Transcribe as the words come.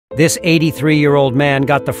This 83-year-old man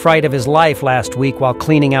got the fright of his life last week while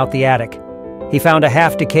cleaning out the attic. He found a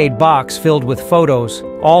half-decayed box filled with photos,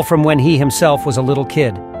 all from when he himself was a little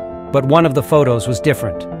kid. But one of the photos was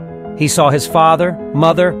different. He saw his father,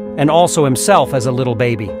 mother, and also himself as a little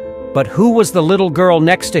baby. But who was the little girl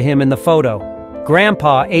next to him in the photo?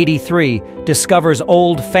 Grandpa, 83, discovers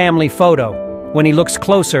old family photo. When he looks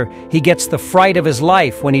closer, he gets the fright of his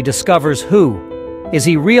life when he discovers who, as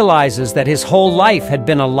he realizes that his whole life had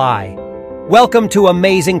been a lie. Welcome to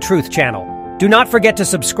Amazing Truth Channel. Do not forget to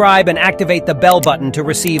subscribe and activate the bell button to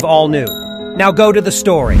receive all new. Now go to the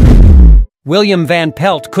story. William Van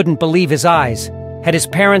Pelt couldn't believe his eyes. Had his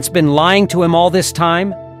parents been lying to him all this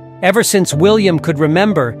time? Ever since William could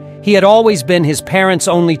remember, he had always been his parents'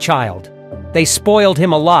 only child. They spoiled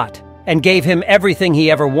him a lot and gave him everything he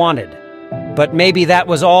ever wanted. But maybe that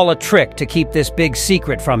was all a trick to keep this big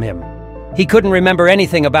secret from him. He couldn't remember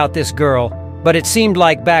anything about this girl, but it seemed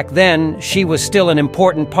like back then she was still an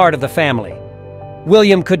important part of the family.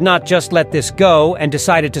 William could not just let this go and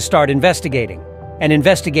decided to start investigating. And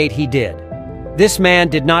investigate he did. This man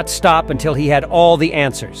did not stop until he had all the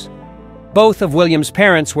answers. Both of William's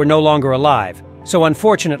parents were no longer alive, so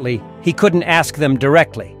unfortunately, he couldn't ask them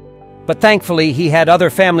directly. But thankfully, he had other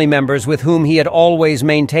family members with whom he had always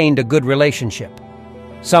maintained a good relationship.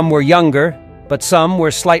 Some were younger, but some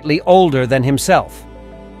were slightly older than himself.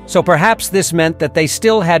 So perhaps this meant that they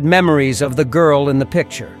still had memories of the girl in the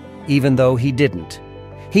picture, even though he didn't.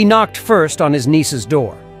 He knocked first on his niece's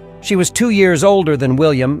door. She was 2 years older than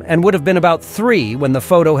William and would have been about 3 when the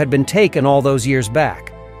photo had been taken all those years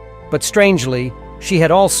back. But strangely, she had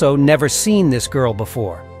also never seen this girl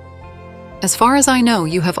before. As far as I know,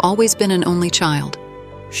 you have always been an only child,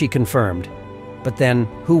 she confirmed. But then,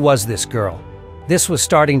 who was this girl? This was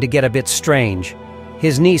starting to get a bit strange.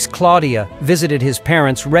 His niece Claudia visited his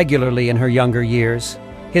parents regularly in her younger years.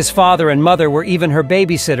 His father and mother were even her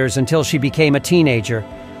babysitters until she became a teenager,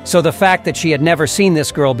 so the fact that she had never seen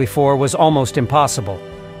this girl before was almost impossible.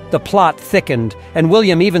 The plot thickened, and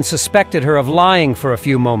William even suspected her of lying for a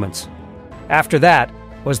few moments. After that,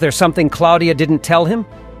 was there something Claudia didn't tell him?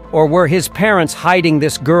 Or were his parents hiding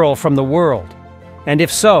this girl from the world? And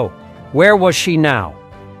if so, where was she now?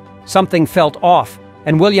 Something felt off,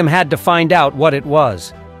 and William had to find out what it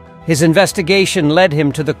was. His investigation led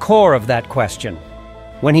him to the core of that question.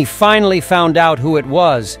 When he finally found out who it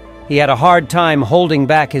was, he had a hard time holding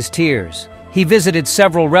back his tears. He visited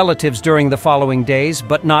several relatives during the following days,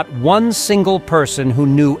 but not one single person who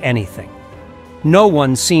knew anything. No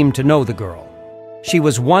one seemed to know the girl. She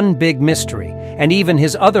was one big mystery, and even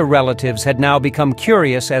his other relatives had now become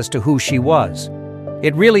curious as to who she was.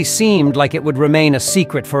 It really seemed like it would remain a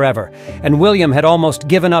secret forever, and William had almost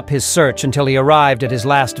given up his search until he arrived at his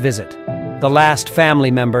last visit, the last family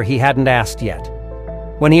member he hadn't asked yet.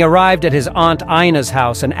 When he arrived at his Aunt Ina's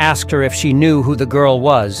house and asked her if she knew who the girl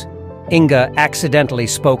was, Inga accidentally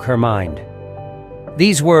spoke her mind.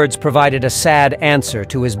 These words provided a sad answer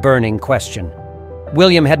to his burning question.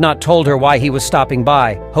 William had not told her why he was stopping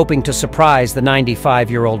by, hoping to surprise the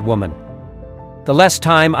 95-year-old woman. The less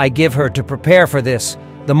time I give her to prepare for this,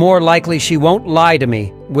 the more likely she won't lie to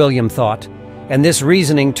me, William thought, and this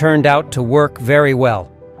reasoning turned out to work very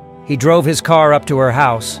well. He drove his car up to her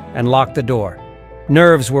house and locked the door.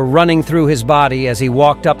 Nerves were running through his body as he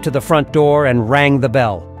walked up to the front door and rang the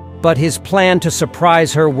bell. But his plan to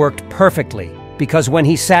surprise her worked perfectly, because when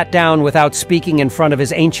he sat down without speaking in front of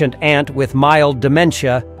his ancient aunt with mild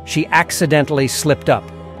dementia, she accidentally slipped up.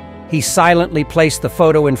 He silently placed the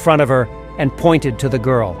photo in front of her and pointed to the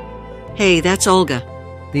girl. "Hey, that's Olga,"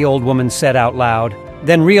 the old woman said out loud.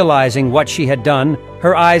 Then realizing what she had done,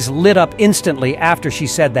 her eyes lit up instantly after she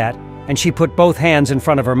said that, and she put both hands in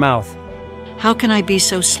front of her mouth. "How can I be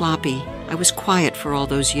so sloppy? I was quiet for all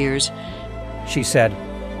those years," she said.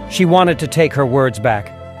 She wanted to take her words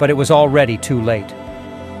back, but it was already too late.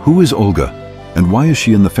 Who is Olga, and why is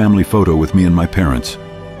she in the family photo with me and my parents?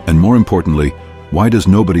 And more importantly, why does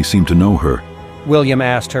nobody seem to know her? William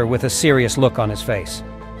asked her with a serious look on his face.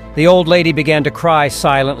 The old lady began to cry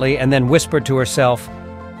silently and then whispered to herself,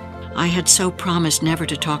 "I had so promised never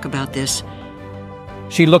to talk about this."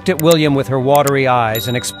 She looked at William with her watery eyes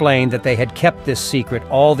and explained that they had kept this secret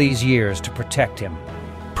all these years to protect him.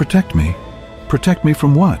 Protect me? Protect me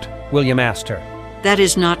from what? William asked her. "That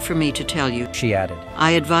is not for me to tell you," she added.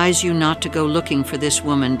 "I advise you not to go looking for this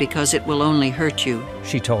woman because it will only hurt you,"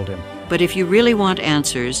 she told him. "But if you really want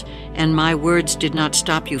answers, and my words did not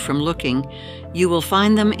stop you from looking, you will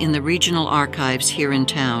find them in the regional archives here in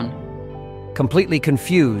town." Completely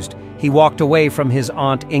confused, he walked away from his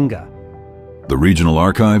Aunt Inga. The regional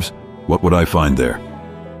archives? What would I find there?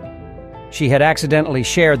 She had accidentally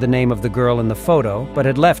shared the name of the girl in the photo, but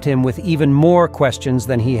had left him with even more questions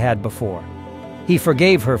than he had before. He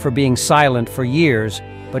forgave her for being silent for years,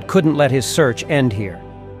 but couldn't let his search end here.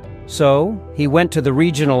 So, he went to the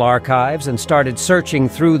regional archives and started searching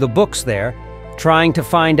through the books there, trying to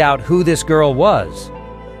find out who this girl was.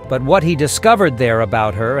 But what he discovered there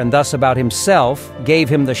about her, and thus about himself, gave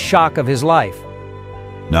him the shock of his life.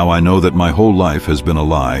 Now I know that my whole life has been a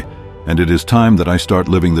lie, and it is time that I start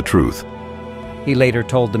living the truth, he later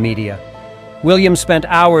told the media. William spent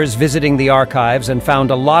hours visiting the archives and found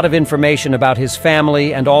a lot of information about his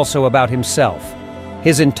family and also about himself.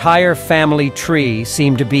 His entire family tree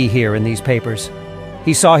seemed to be here in these papers.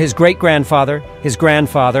 He saw his great-grandfather, his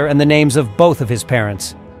grandfather, and the names of both of his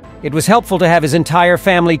parents. It was helpful to have his entire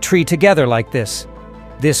family tree together like this.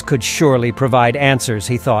 This could surely provide answers,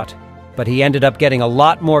 he thought. But he ended up getting a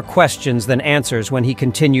lot more questions than answers when he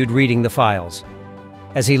continued reading the files.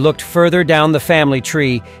 As he looked further down the family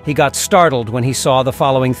tree, he got startled when he saw the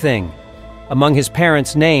following thing. Among his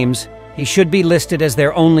parents' names, he should be listed as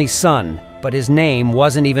their only son, but his name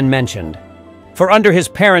wasn't even mentioned. For under his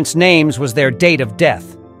parents' names was their date of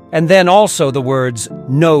death, and then also the words,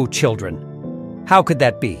 "no children." How could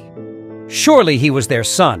that be? Surely he was their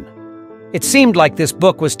son. It seemed like this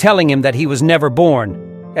book was telling him that he was never born,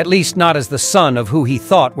 at least not as the son of who he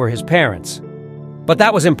thought were his parents. But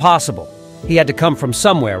that was impossible. He had to come from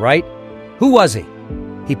somewhere, right? Who was he?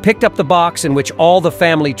 He picked up the box in which all the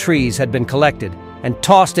family trees had been collected and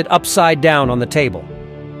tossed it upside down on the table.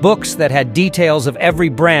 Books that had details of every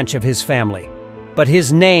branch of his family. But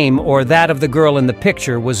his name or that of the girl in the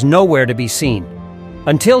picture was nowhere to be seen.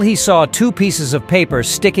 Until he saw two pieces of paper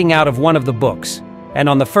sticking out of one of the books, and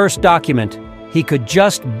on the first document, he could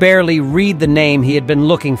just barely read the name he had been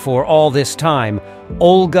looking for all this time,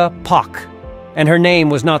 Olga Pock. And her name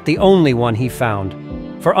was not the only one he found.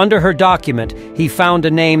 For under her document, he found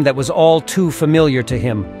a name that was all too familiar to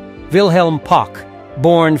him. Wilhelm Pock,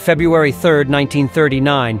 born February 3,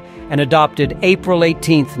 1939, and adopted April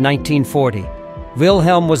 18, 1940.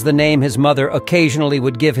 Wilhelm was the name his mother occasionally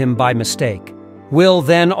would give him by mistake. Will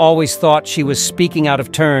then always thought she was speaking out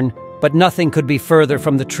of turn, but nothing could be further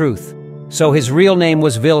from the truth. So his real name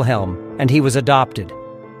was Wilhelm, and he was adopted.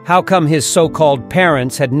 How come his so-called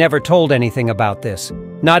parents had never told anything about this?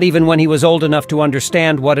 Not even when he was old enough to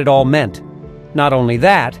understand what it all meant. Not only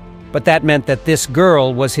that, but that meant that this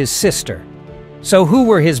girl was his sister. So who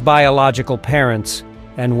were his biological parents,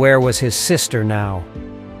 and where was his sister now?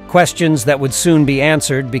 Questions that would soon be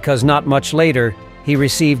answered because not much later, he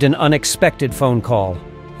received an unexpected phone call.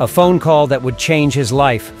 A phone call that would change his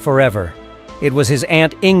life forever. It was his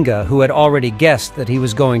Aunt Inga who had already guessed that he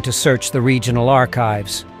was going to search the regional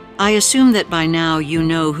archives. I assume that by now you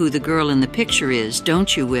know who the girl in the picture is,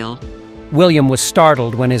 don't you, Will? William was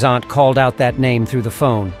startled when his aunt called out that name through the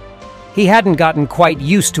phone. He hadn't gotten quite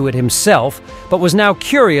used to it himself, but was now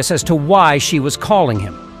curious as to why she was calling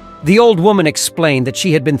him. The old woman explained that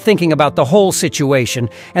she had been thinking about the whole situation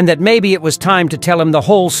and that maybe it was time to tell him the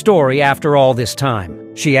whole story after all this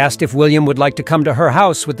time. She asked if William would like to come to her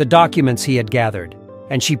house with the documents he had gathered,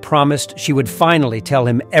 and she promised she would finally tell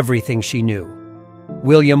him everything she knew.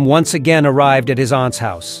 William once again arrived at his aunt's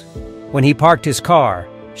house. When he parked his car,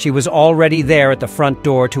 she was already there at the front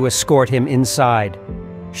door to escort him inside.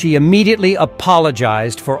 She immediately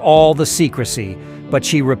apologized for all the secrecy, but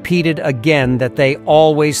she repeated again that they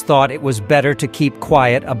always thought it was better to keep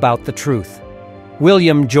quiet about the truth.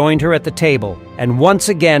 William joined her at the table and once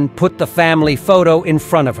again put the family photo in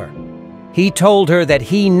front of her. He told her that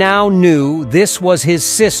he now knew this was his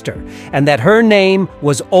sister and that her name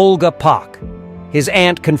was Olga Pock. His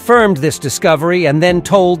aunt confirmed this discovery and then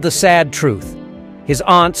told the sad truth. His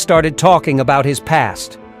aunt started talking about his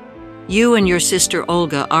past. You and your sister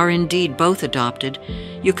Olga are indeed both adopted.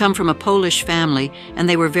 You come from a Polish family, and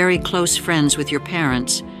they were very close friends with your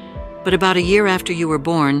parents. But about a year after you were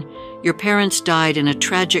born, your parents died in a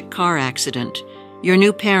tragic car accident. Your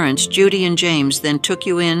new parents, Judy and James, then took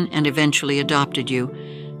you in and eventually adopted you.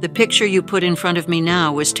 The picture you put in front of me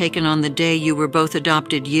now was taken on the day you were both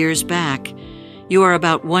adopted years back. You are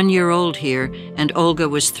about 1 year old here, and Olga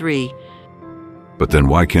was 3. But then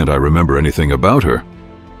why can't I remember anything about her?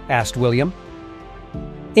 Asked William.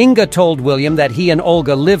 Inga told William that he and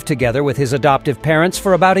Olga lived together with his adoptive parents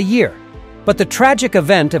for about a year. But the tragic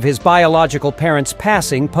event of his biological parents'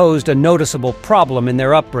 passing posed a noticeable problem in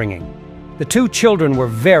their upbringing. The two children were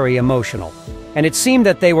very emotional, and it seemed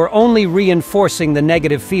that they were only reinforcing the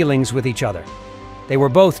negative feelings with each other. They were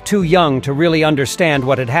both too young to really understand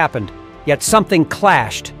what had happened, yet something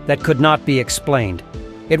clashed that could not be explained.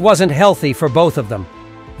 It wasn't healthy for both of them.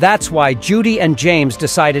 That's why Judy and James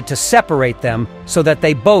decided to separate them so that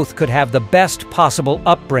they both could have the best possible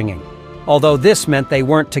upbringing, although this meant they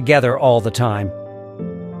weren't together all the time.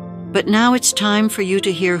 But now it's time for you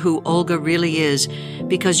to hear who Olga really is,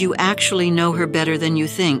 because you actually know her better than you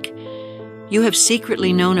think. You have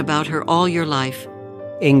secretly known about her all your life.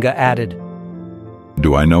 Inga added.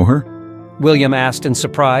 Do I know her? William asked in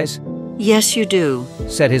surprise. Yes, you do,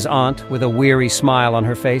 said his aunt with a weary smile on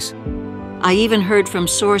her face. I even heard from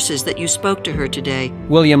sources that you spoke to her today.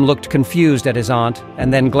 William looked confused at his aunt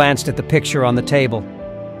and then glanced at the picture on the table.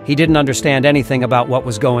 He didn't understand anything about what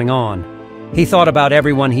was going on. He thought about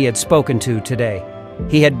everyone he had spoken to today.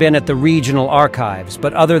 He had been at the regional archives,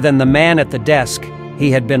 but other than the man at the desk, he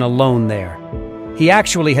had been alone there. He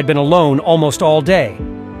actually had been alone almost all day.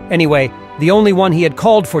 Anyway, the only one he had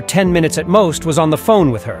called for 10 minutes at most was on the phone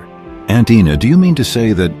with her. Aunt Ina, do you mean to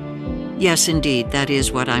say that... Yes, indeed, that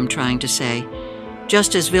is what I'm trying to say.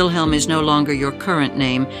 Just as Wilhelm is no longer your current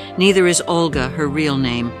name, neither is Olga her real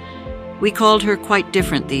name. We called her quite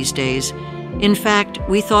different these days. In fact,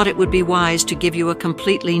 we thought it would be wise to give you a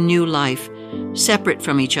completely new life, separate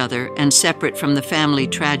from each other and separate from the family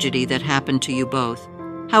tragedy that happened to you both.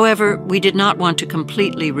 However, we did not want to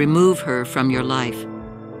completely remove her from your life.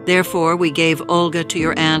 Therefore, we gave Olga to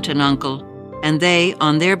your aunt and uncle, and they,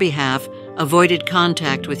 on their behalf, avoided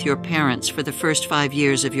contact with your parents for the first 5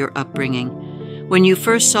 years of your upbringing. When you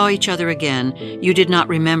first saw each other again, you did not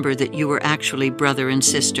remember that you were actually brother and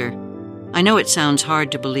sister. I know it sounds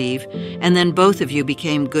hard to believe, and then both of you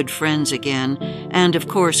became good friends again, and of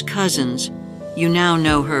course cousins. You now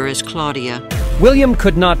know her as Claudia. William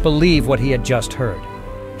could not believe what he had just heard.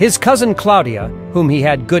 His cousin Claudia, whom he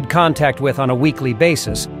had good contact with on a weekly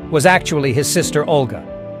basis, was actually his sister Olga.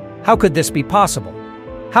 How could this be possible?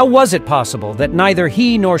 How was it possible that neither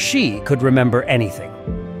he nor she could remember anything?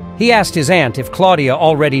 He asked his aunt if Claudia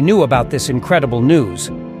already knew about this incredible news,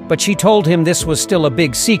 but she told him this was still a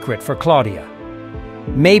big secret for Claudia.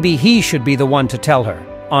 Maybe he should be the one to tell her,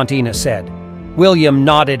 Aunt Ina said. William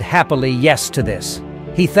nodded happily yes to this.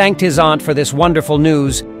 He thanked his aunt for this wonderful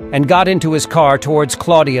news and got into his car towards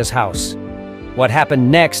Claudia's house. What happened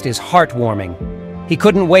next is heartwarming. He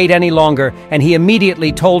couldn't wait any longer, and he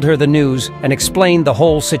immediately told her the news and explained the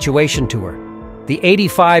whole situation to her. The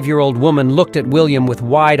 85-year-old woman looked at William with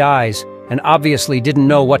wide eyes and obviously didn't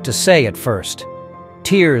know what to say at first.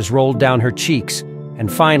 Tears rolled down her cheeks, and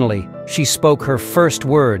finally, she spoke her first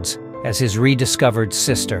words as his rediscovered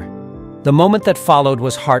sister. The moment that followed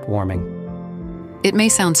was heartwarming. It may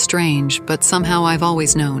sound strange, but somehow I've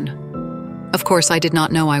always known. Of course, I did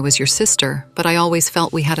not know I was your sister, but I always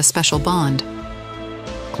felt we had a special bond.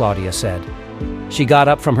 Claudia said. She got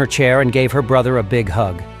up from her chair and gave her brother a big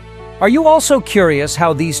hug. Are you also curious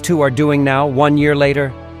how these two are doing now, 1 year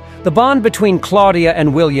later? The bond between Claudia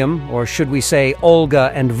and William, or should we say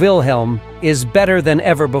Olga and Wilhelm, is better than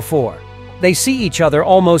ever before. They see each other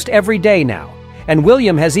almost every day now, and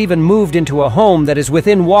William has even moved into a home that is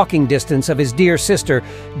within walking distance of his dear sister,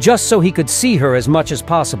 just so he could see her as much as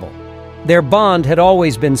possible. Their bond had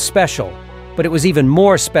always been special, but it was even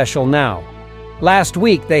more special now. Last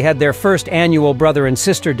week, they had their first annual Brother and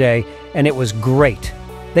Sister Day, and it was great.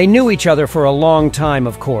 They knew each other for a long time,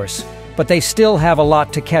 of course, but they still have a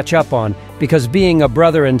lot to catch up on because being a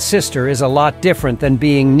brother and sister is a lot different than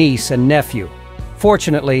being niece and nephew.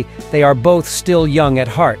 Fortunately, they are both still young at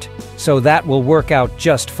heart, so that will work out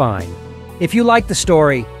just fine. If you like the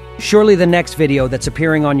story, surely the next video that's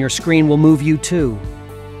appearing on your screen will move you too.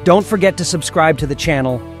 Don't forget to subscribe to the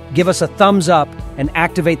channel, give us a thumbs up, and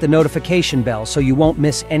activate the notification bell so you won't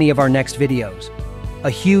miss any of our next videos. A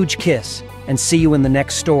huge kiss, and see you in the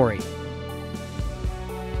next story.